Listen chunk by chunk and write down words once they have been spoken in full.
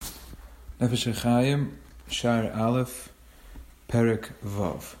Nefesh HaChaim, Shaar Aleph, Perek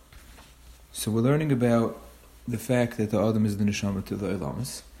Vav. So we're learning about the fact that the Adam is the neshama to the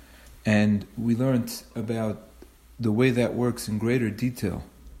Ilamis, and we learned about the way that works in greater detail,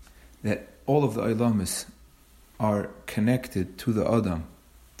 that all of the Ilamis are connected to the Adam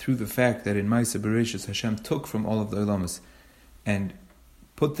through the fact that in Ma'aseh Bereshis Hashem took from all of the Ilamis and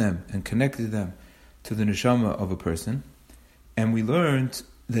put them and connected them to the neshama of a person. And we learned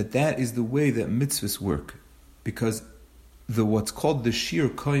that that is the way that mitzvahs work, because what's called the Shir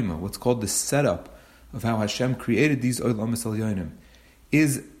Koima, what's called the setup of how Hashem created these Olamis Alyonim,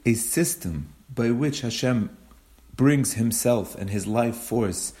 is a system by which Hashem brings Himself and His life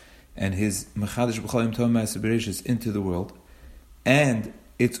force and His Mechadash B'Chalim Tov Ma'aseh Bereshis into the world, and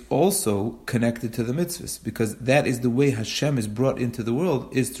it's also connected to the mitzvahs, because that is the way Hashem is brought into the world,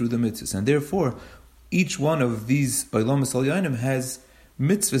 is through the mitzvahs, and therefore each one of these Olamis Alyonim has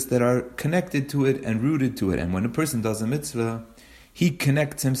mitzvahs that are connected to it and rooted to it. And when a person does a mitzvah, he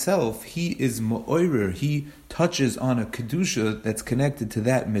connects himself. He is ma'orer. He touches on a kedusha that's connected to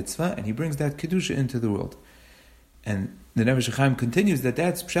that mitzvah, and he brings that kedusha into the world. And the Nefesh HaChaim continues that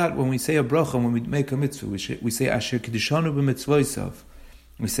that's pshat when we say a bracha, when we make a mitzvah. We say asher kedishanu b'mitzvoisav.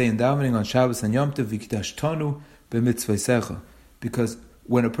 We say in davening on Shabbos and Yom Tov v'kidashtanu b'mitzvoisecha. Because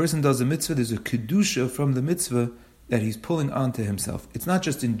when a person does a mitzvah, there's a kedusha from the mitzvah that he's pulling onto himself. It's not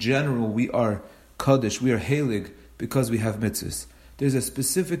just in general we are kaddish, we are heilig because we have mitzvahs. There's a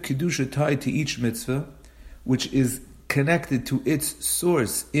specific kedusha tied to each mitzvah, which is connected to its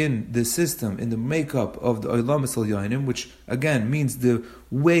source in the system, in the makeup of the Olamis Alyonim, which again means the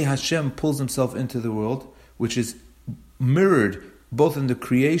way Hashem pulls Himself into the world, which is mirrored both in the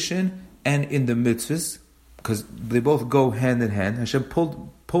creation and in the mitzvahs, because they both go hand in hand. Hashem pulled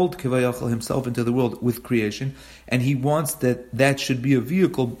Kivayachal Himself into the world with creation, and He wants that should be a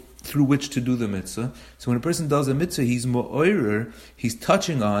vehicle through which to do the mitzvah. So when a person does a mitzvah, he's mo'orer, he's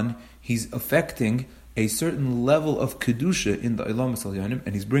touching on, he's affecting a certain level of kedusha in the Olamis Alyonim,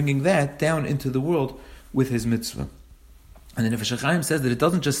 and he's bringing that down into the world with his mitzvah. And the Nefesh HaChaim says that it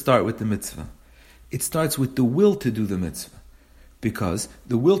doesn't just start with the mitzvah. It starts with the will to do the mitzvah, because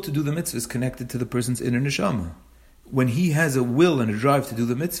the will to do the mitzvah is connected to the person's inner neshama. When he has a will and a drive to do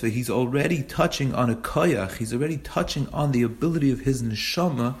the mitzvah, he's already touching on a koyach, he's already touching on the ability of his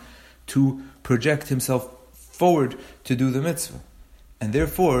neshama to project himself forward to do the mitzvah. And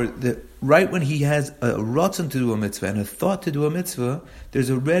therefore, right when he has a ratzon to do a mitzvah and a thought to do a mitzvah,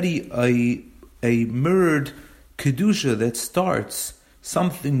 there's already a mirrored kedusha that starts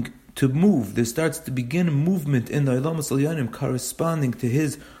something to move. There starts to begin a movement in the Olamis Alyonim corresponding to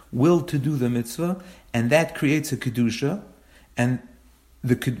his will to do the mitzvah, and that creates a kedusha, and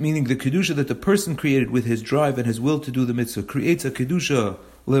meaning the kedusha that the person created with his drive and his will to do the mitzvah creates a kedusha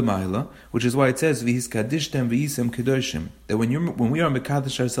lemaila, which is why it says v'his kadishtem v'yisem kedoshim, that when we are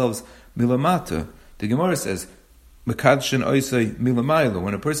mekadosh ourselves milamata, the Gemara says mekadoshin oisei milamaila.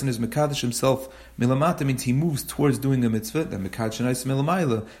 When a person is mekadosh himself milamata, means he moves towards doing a mitzvah. Then mekadoshin oisei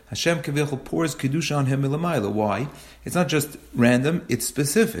milamaila, Hashem kavechol pours kedusha on him milamaila. Why? It's not just random; it's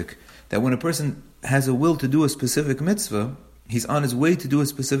specific. That when a person has a will to do a specific mitzvah, he's on his way to do a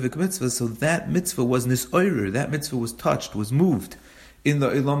specific mitzvah, so that mitzvah was nisoirer, that mitzvah was touched, was moved in the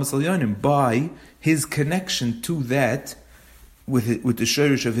Olamis Alyonim by his connection to that with the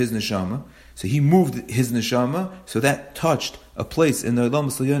shirish of his neshama. So he moved his neshama, so that touched a place in the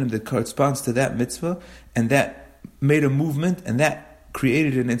Olamis Alyonim that corresponds to that mitzvah, and that made a movement, and that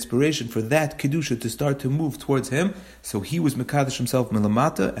created an inspiration for that kedusha to start to move towards him. So he was mekadosh himself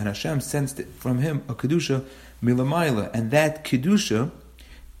milamata, and Hashem sensed it from him a kedusha milamaila. And that kedusha,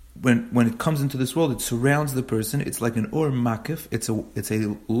 when it comes into this world, it surrounds the person. It's like an or makif. It's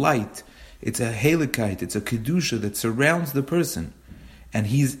a light. It's a helikite. It's a kedusha that surrounds the person, and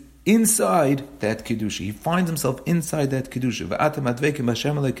he's inside that kedusha. He finds himself inside that kedusha. V'atam advekim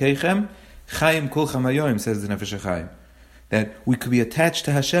b'Hashem Elokeichem chayim kulchem hayoim, says the Nefesh HaChaim, that we could be attached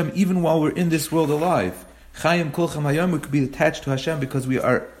to Hashem even while we're in this world alive. Chayim kulchem hayoim, we could be attached to Hashem because we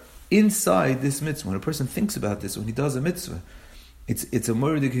are inside this mitzvah. When a person thinks about this, when he does a mitzvah, it's a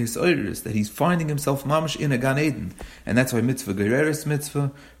mordik hisoiris, that he's finding himself mamash in a Gan Eden. And that's why mitzvah gereres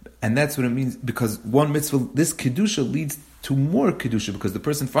mitzvah, and that's what it means, because one mitzvah, this kedusha leads to more kedusha, because the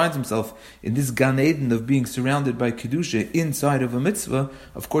person finds himself in this Gan Eden of being surrounded by kedusha inside of a mitzvah.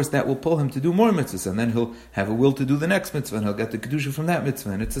 Of course, that will pull him to do more mitzvahs, and then he'll have a will to do the next mitzvah, and he'll get the kedusha from that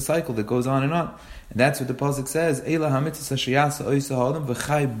mitzvah, and it's a cycle that goes on. And that's what the pasuk says, Eila ha-mitzvah sheyasa oisa ha'olam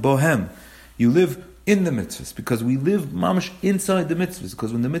v'chai bohem. You live in the mitzvahs, because we live mamash inside the mitzvahs,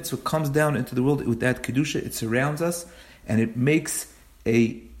 because when the mitzvah comes down into the world with that kedusha, it surrounds us, and it makes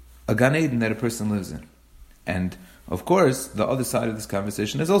a a Gan Eden that a person lives in. And of course, the other side of this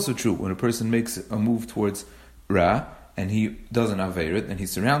conversation is also true. When a person makes a move towards Ra, and he does an Aveirat, and he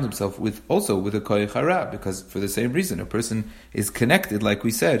surrounds himself with a Koyach HaRa, because for the same reason, a person is connected, like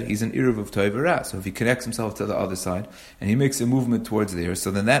we said, he's an Eruv of Toiv Ra. So if he connects himself to the other side, and he makes a movement towards there, so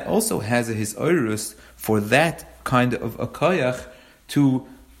then that also has a his Oirus for that kind of a Koyach to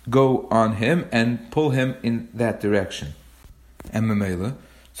go on him and pull him in that direction. And Mamela,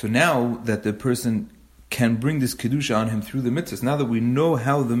 so now that the person can bring this Kedusha on him through the mitzvahs, now that we know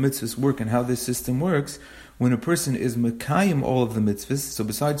how the mitzvahs work and how this system works, when a person is Mekayim all of the mitzvahs, so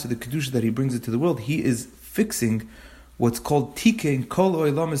besides the Kedusha that he brings into the world, he is fixing what's called Tikein Kol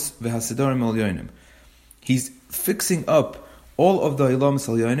Oilamis V'Hasidarim Al Yonim. He's fixing up all of the Oilamis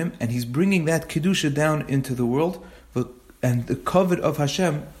Al Yonim, and he's bringing that Kedusha down into the world, and the covet of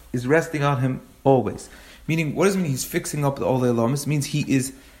Hashem is resting on him always. Meaning, what does it mean he's fixing up all the Oilamis? It means he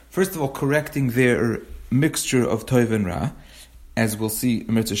is, first of all, correcting their mixture of Toiv and Ra, as we'll see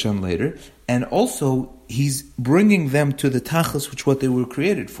in Mitzvah Shem later, and also he's bringing them to the tachlis which what they were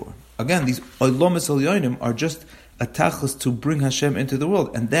created for. Again, these Oilamis Al Yonim are just a tachlis to bring Hashem into the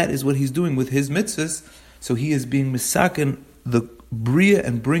world, and that is what he's doing with his mitzvahs. So he is being misaken the bria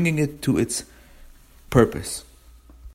and bringing it to its purpose.